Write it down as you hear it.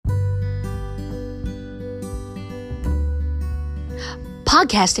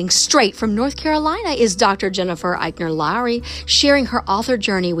Podcasting straight from North Carolina is Dr. Jennifer Eichner Lowry, sharing her author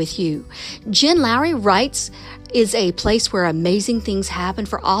journey with you. Jen Lowry Writes is a place where amazing things happen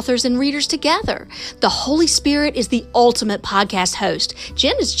for authors and readers together. The Holy Spirit is the ultimate podcast host.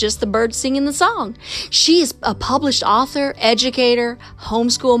 Jen is just the bird singing the song. She is a published author, educator,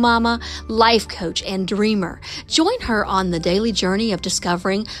 homeschool mama, life coach, and dreamer. Join her on the daily journey of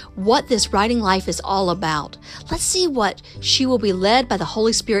discovering what this writing life is all about. Let's see what she will be led by the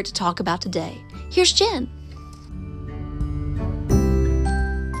Holy Spirit to talk about today. Here's Jen.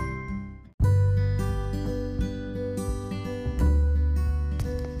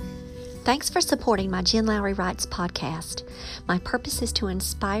 Thanks for supporting my Jen Lowry Writes podcast. My purpose is to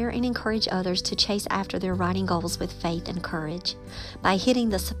inspire and encourage others to chase after their writing goals with faith and courage. By hitting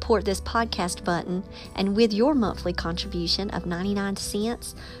the support this podcast button and with your monthly contribution of 99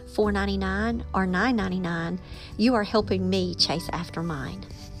 cents, $4.99, or $9.99, you are helping me chase after mine.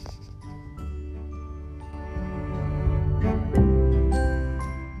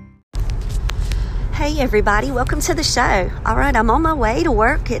 Hey everybody, welcome to the show. All right, I'm on my way to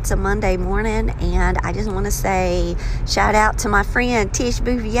work. It's a Monday morning, and I just want to say shout out to my friend Tish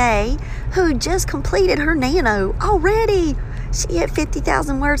Bouvier, who just completed her nano already. She hit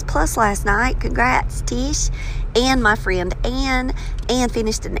 50,000 words plus last night. Congrats, Tish. And my friend Ann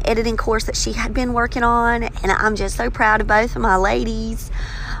finished an editing course that she had been working on, and I'm just so proud of both of my ladies.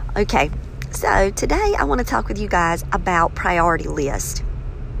 Okay, so today I want to talk with you guys about priority list.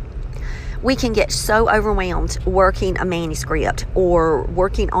 We can get so overwhelmed working a manuscript or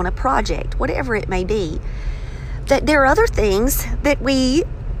working on a project, whatever it may be, that there are other things that we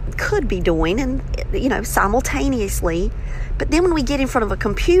could be doing and, simultaneously. But then when we get in front of a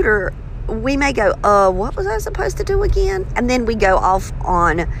computer, we may go, what was I supposed to do again? And then we go off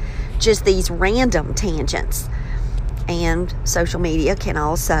on just these random tangents. And social media can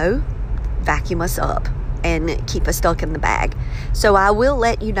also vacuum us up and keep us stuck in the bag. So I will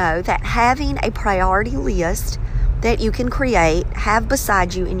let you know that having a priority list that you can have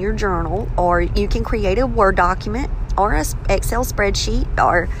beside you in your journal, or you can create a Word document or an Excel spreadsheet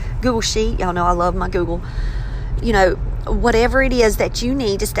or Google Sheet. Y'all know I love my Google. Whatever it is that you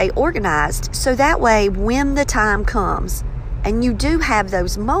need to stay organized. So that way, when the time comes and you do have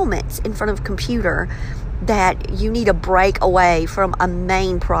those moments in front of a computer that you need a break away from a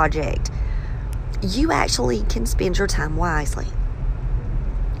main project, you actually can spend your time wisely.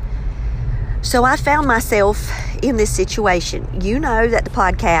 So I found myself in this situation. You know that the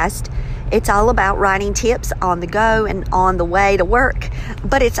podcast, it's all about writing tips on the go and on the way to work,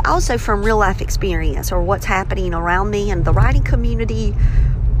 but it's also from real life experience or what's happening around me and the writing community,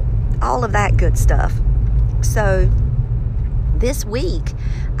 all of that good stuff. So this week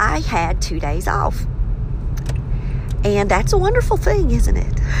I had 2 days off. And that's a wonderful thing, isn't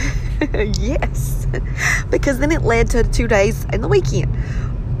it? Yes, because then it led to 2 days in the weekend.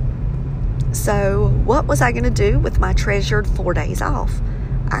 So what was I going to do with my treasured 4 days off?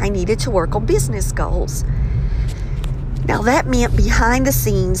 I needed to work on business goals. Now that meant behind the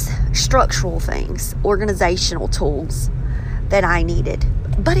scenes structural things, organizational tools that I needed.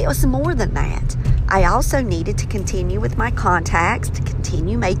 But it was more than that. I also needed to continue with my contacts, to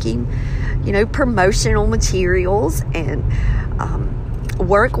continue making, promotional materials and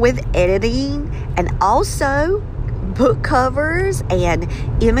work with editing, and also book covers and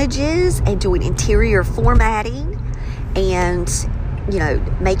images and doing interior formatting and,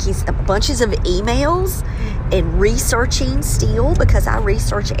 making bunches of emails and researching still, because I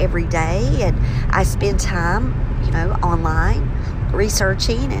research every day and I spend time, online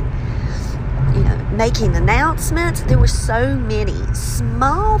researching and, making announcements. There were so many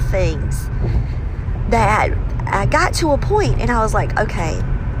small things that I got to a point and I was like, okay,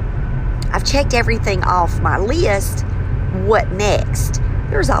 I've checked everything off my list. What next?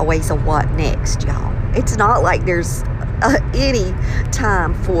 There's always a what next, y'all. It's not like there's any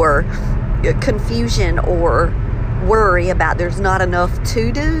time for confusion or worry about there's not enough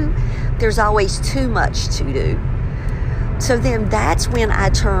to do. There's always too much to do. So then that's when I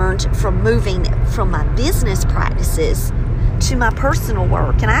turned from moving from my business practices to my personal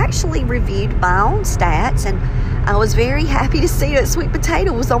work. And I actually reviewed my own stats, and I was very happy to see that Sweet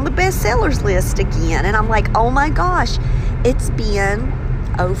Potato was on the bestsellers list again. And I'm like, oh my gosh, it's been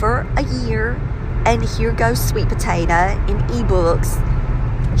over a year, and here goes Sweet Potato in ebooks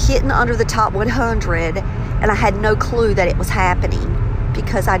hitting under the top 100, and I had no clue that it was happening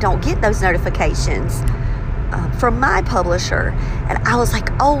because I don't get those notifications from my publisher. And I was like,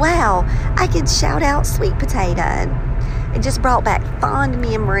 oh wow, I can shout out Sweet Potato. And it just brought back fond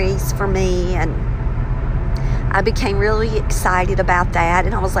memories for me. And I became really excited about that.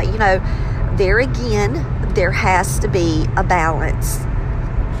 And I was like, there again, there has to be a balance,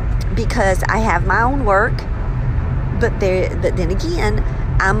 because I have my own work, but then again,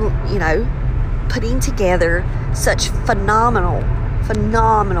 I'm, putting together such phenomenal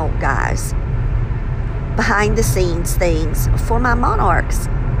guys, behind the scenes things for my monarchs.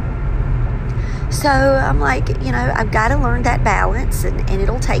 So I'm like, I've got to learn that balance, and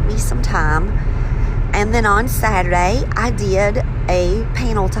it'll take me some time. And then on Saturday, I did a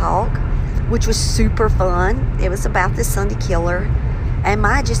panel talk, which was super fun. It was about the Sunday Killer and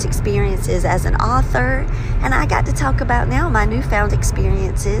my just experiences as an author. And I got to talk about now my newfound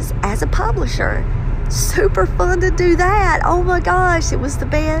experiences as a publisher. Super fun to do that. Oh my gosh, it was the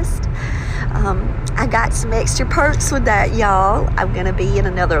best. I got some extra perks with that, y'all. I'm going to be in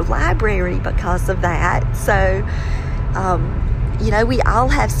another library because of that. So, we all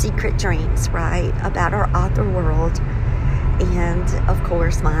have secret dreams, right, about our author world. And, of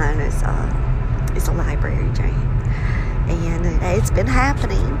course, mine is a library dream. And it's been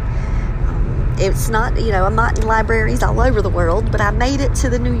happening. It's not, I'm not in libraries all over the world, but I made it to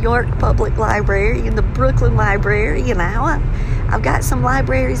the New York Public Library and the Brooklyn Library, and now I've got some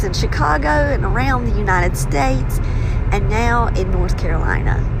libraries in Chicago and around the United States, and now in North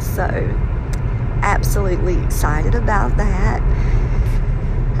Carolina. So, absolutely excited about that.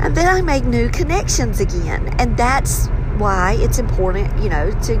 And then I make new connections again, and that's why it's important,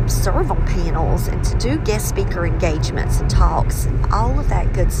 to serve on panels and to do guest speaker engagements and talks and all of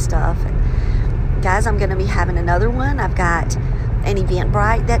that good stuff. And guys, I'm going to be having another one. I've got an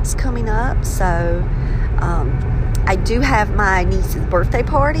Eventbrite that's coming up. So I do have my niece's birthday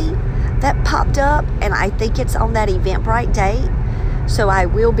party that popped up, and I think it's on that Eventbrite date. So I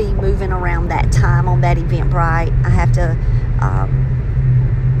will be moving around that time on that Eventbrite. I have to,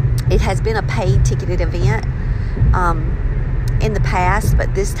 it has been a paid ticketed event in the past,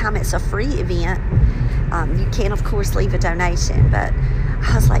 but this time it's a free event. You can, of course, leave a donation, but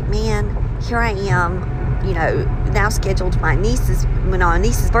I was like, man, here I am, now scheduled my niece's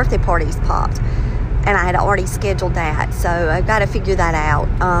birthday party's popped, and I had already scheduled that, so I've got to figure that out.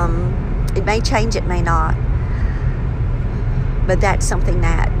 It may change, it may not, but that's something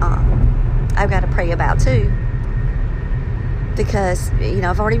that I've got to pray about too, because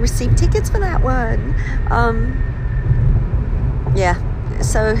I've already received tickets for that one.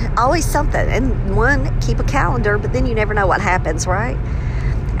 So always something. And one, keep a calendar, but then you never know what happens, right?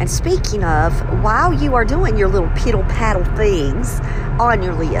 And speaking of, while you are doing your little piddle-paddle things on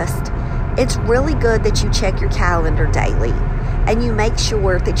your list, it's really good that you check your calendar daily and you make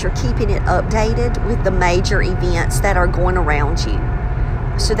sure that you're keeping it updated with the major events that are going around you.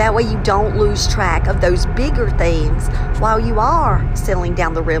 So that way you don't lose track of those bigger things while you are sailing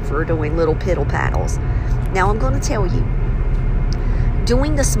down the river doing little piddle-paddles. Now I'm going to tell you,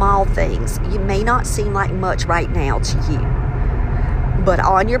 doing the small things, you may not seem like much right now to you, but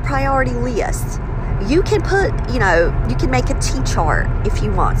on your priority list, you can put, you can make a T-chart if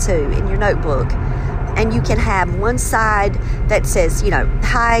you want to in your notebook, and you can have one side that says,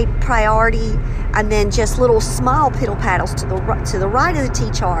 high priority, and then just little small piddle paddles to the right of the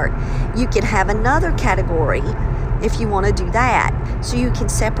T-chart. You can have another category if you want to do that, so you can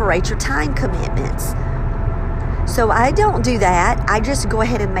separate your time commitments. So I don't do that. I just go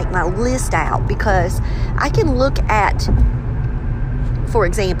ahead and make my list out, because I can look at, for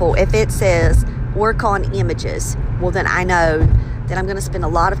example, if it says work on images, well, then I know that I'm going to spend a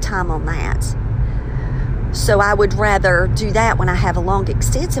lot of time on that. So I would rather do that when I have a long,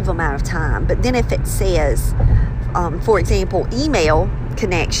 extensive amount of time. But then if it says, for example, email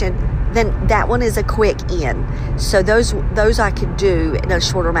connection, then that one is a quick in. So those I could do in a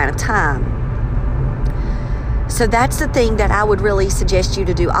shorter amount of time. So that's the thing that I would really suggest you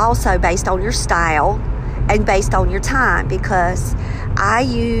to do also, based on your style and based on your time, because I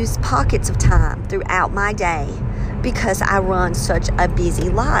use pockets of time throughout my day because I run such a busy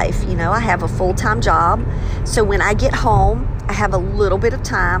life. I have a full-time job. So when I get home, I have a little bit of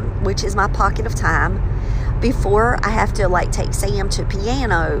time, which is my pocket of time, before I have to take Sam to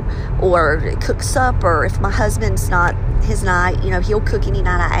piano or cook supper. If my husband's not his night, he'll cook any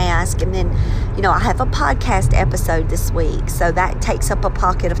night I ask. And then, I have a podcast episode this week, so that takes up a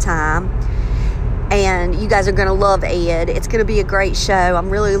pocket of time. And you guys are going to love Ed. It's going to be a great show. I'm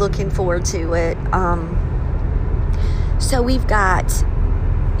really looking forward to it. So we've got,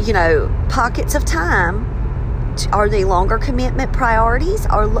 pockets of time. Are they longer commitment priorities,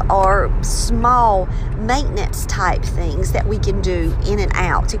 or small maintenance type things that we can do in and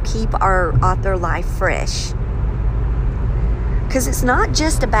out to keep our author life fresh? Because it's not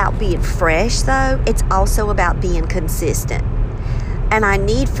just about being fresh, though. It's also about being consistent. And I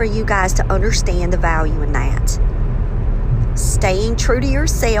need for you guys to understand the value in that. Staying true to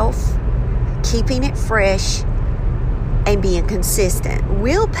yourself, keeping it fresh, and being consistent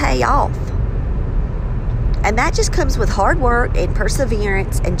will pay off. And that just comes with hard work and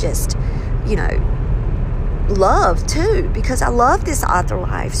perseverance and just, love too. Because I love this author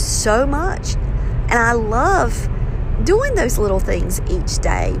life so much. And I love doing those little things each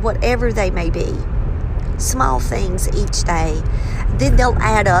day, whatever they may be. Small things each day. Then they'll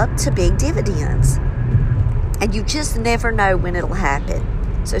add up to big dividends. And you just never know when it'll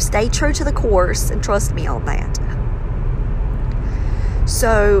happen. So stay true to the course and trust me on that.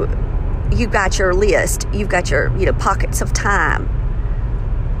 So you've got your list. You've got your, pockets of time.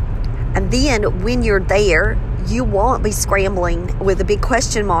 And then when you're there, you won't be scrambling with a big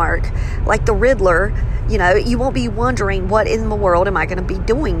question mark like the Riddler. You won't be wondering, what in the world am I going to be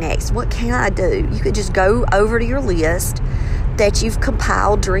doing next? What can I do? You could just go over to your list that you've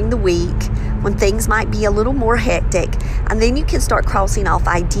compiled during the week when things might be a little more hectic. And then you can start crossing off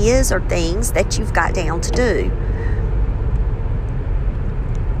ideas or things that you've got down to do.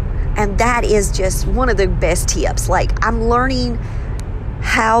 And that is just one of the best tips. Like, I'm learning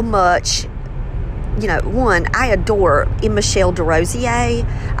how much, one, I adore M. Michelle DeRosier.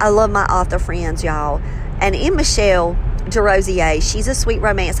 I love my author friends, y'all. And M. Michelle DeRosier, she's a sweet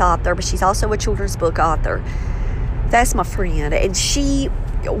romance author, but she's also a children's book author. That's my friend. And she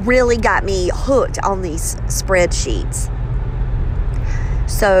really got me hooked on these spreadsheets.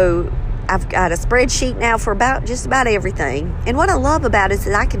 So I've got a spreadsheet now for just about everything. And what I love about it is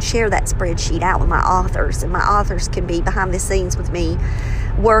that I can share that spreadsheet out with my authors. And my authors can be behind the scenes with me,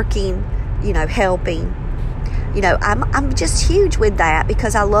 working, helping. I'm just huge with that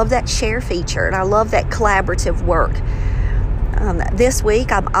because I love that share feature. And I love that collaborative work. This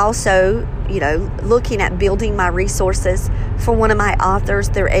week, I'm also, looking at building my resources for one of my authors,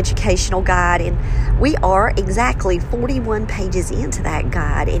 their educational guide. And we are exactly 41 pages into that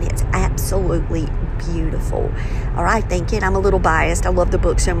guide, and it's absolutely beautiful. All right, thinking I'm a little biased. I love the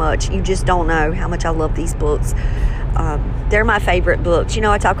book so much. You just don't know how much I love these books. They're my favorite books.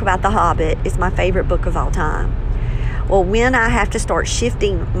 I talk about The Hobbit. It's my favorite book of all time. Well, when I have to start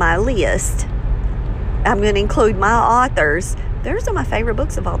shifting my list, I'm going to include my authors. Those are my favorite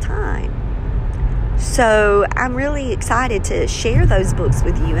books of all time. So I'm really excited to share those books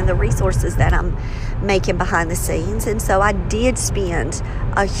with you and the resources that I'm making behind the scenes. And so I did spend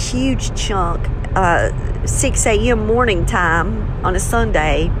a huge chunk, 6 a.m. morning time on a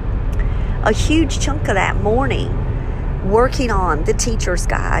Sunday, a huge chunk of that morning working on the teacher's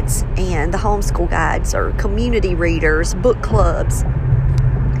guides and the homeschool guides or community readers, book clubs,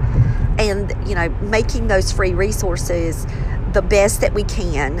 and, making those free resources the best that we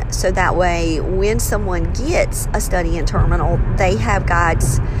can, so that way when someone gets a study in terminal, they have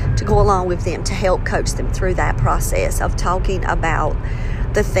guides to go along with them to help coach them through that process of talking about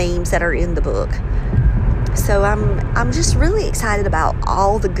the themes that are in the book. So I'm just really excited about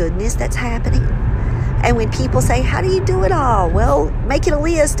all the goodness that's happening. And when people say, how do you do it all? Well, making a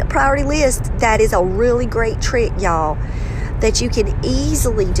list, a priority list, that is a really great trick, y'all, that you can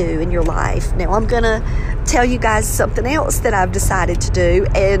easily do in your life. Now, I'm going to tell you guys something else that I've decided to do,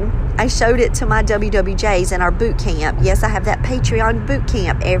 and I showed it to my WWJs in our boot camp. Yes, I have that Patreon boot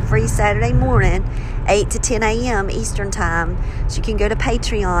camp every Saturday morning, 8 to 10 a.m. Eastern Time. So you can go to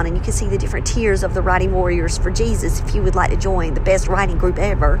Patreon and you can see the different tiers of the Writing Warriors for Jesus if you would like to join the best writing group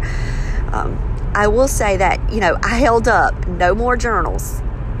ever. I will say that, I held up no more journals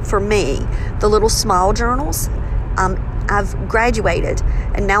for me. The little small journals, I've graduated,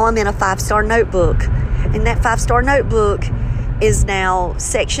 and now I'm in a 5-star notebook. And that 5-star notebook is now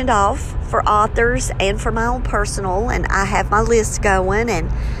sectioned off for authors and for my own personal, and I have my list going, and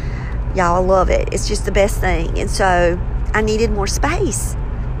y'all, I love it. It's just the best thing. And so I needed more space.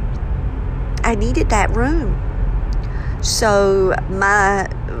 I needed that room. So my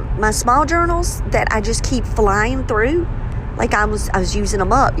small journals that I just keep flying through, like I was using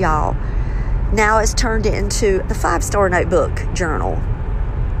them up, y'all. Now it's turned into the 5-star notebook journal.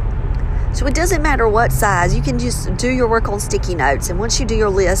 So it doesn't matter what size. You can just do your work on sticky notes. And once you do your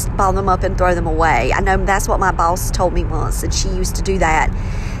list, ball them up and throw them away. I know that's what my boss told me once, and she used to do that.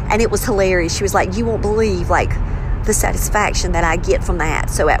 And it was hilarious. She was like, you won't believe, the satisfaction that I get from that.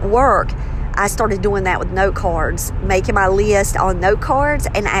 So at work, I started doing that with note cards, making my list on note cards.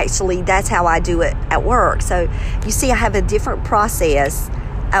 And actually, that's how I do it at work. So you see, I have a different process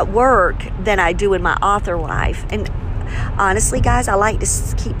at work than I do in my author life. And honestly, guys, I like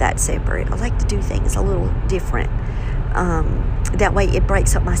to keep that separate. I like to do things a little different. That way it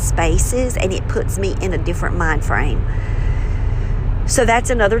breaks up my spaces and it puts me in a different mind frame. So that's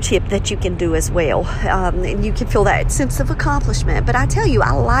another tip that you can do as well. And you can feel that sense of accomplishment. But I tell you,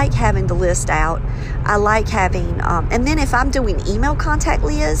 I like having the list out. I like having, and then if I'm doing email contact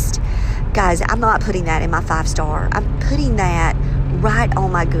list, guys, I'm not putting that in my 5-star. I'm putting that right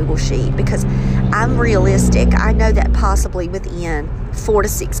on my Google Sheet because I'm realistic. I know that possibly within 4 to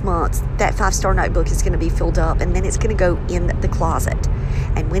 6 months, that 5-star notebook is going to be filled up, and then it's going to go in the closet.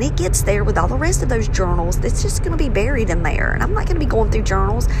 And when it gets there with all the rest of those journals, it's just going to be buried in there. And I'm not going to be going through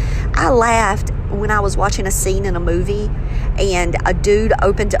journals. I laughed when I was watching a scene in a movie and a dude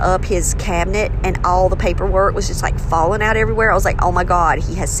opened up his cabinet and all the paperwork was just like falling out everywhere. I was like, oh my God,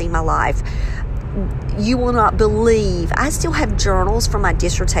 he has seen my life. You will not believe, I still have journals from my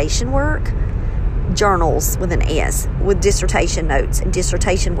dissertation work. Journals with an S, with dissertation notes and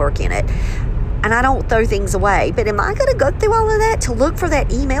dissertation work in it. And I don't throw things away. But am I going to go through all of that to look for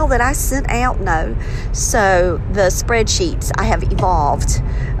that email that I sent out? No. So the spreadsheets, I have evolved,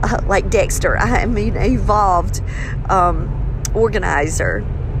 like Dexter. I mean, evolved organizer.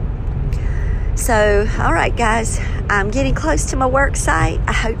 So, all right, guys, I'm getting close to my work site.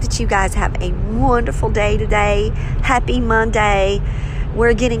 I hope that you guys have a wonderful day today. Happy Monday.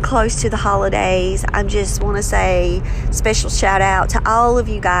 We're getting close to the holidays. I just want to say special shout out to all of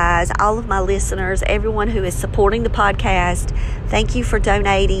you guys, all of my listeners, everyone who is supporting the podcast. Thank you for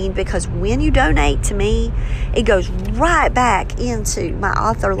donating, because when you donate to me, it goes right back into my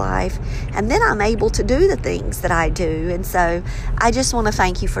author life, and then I'm able to do the things that I do. And so I just want to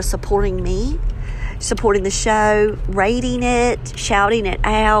thank you for supporting me, supporting the show, rating it, shouting it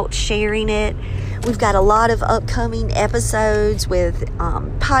out, sharing it. We've got a lot of upcoming episodes with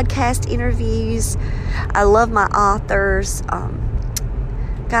podcast interviews. I love my authors.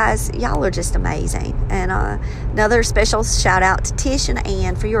 Guys, y'all are just amazing. And another special shout out to Tish and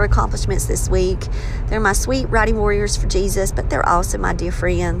Ann for your accomplishments this week. They're my sweet writing warriors for Jesus, but they're also my dear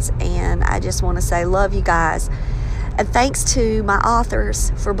friends. And I just want to say, love you guys. And thanks to my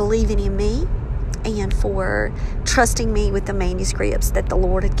authors for believing in me and for trusting me with the manuscripts that the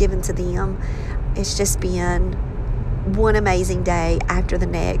Lord had given to them. It's just been one amazing day after the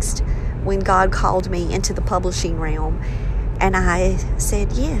next when God called me into the publishing realm, and I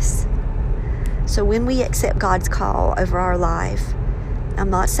said yes. So when we accept God's call over our life, I'm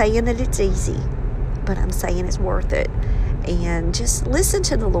not saying that it's easy, but I'm saying it's worth it. And just listen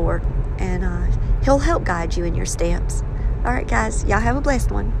to the Lord, and He'll help guide you in your steps. All right, guys, y'all have a blessed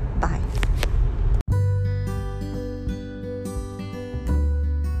one. Bye.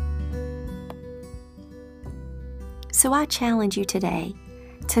 So I challenge you today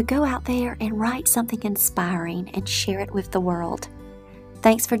to go out there and write something inspiring and share it with the world.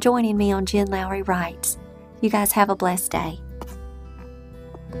 Thanks for joining me on Jen Lowry Writes. You guys have a blessed day.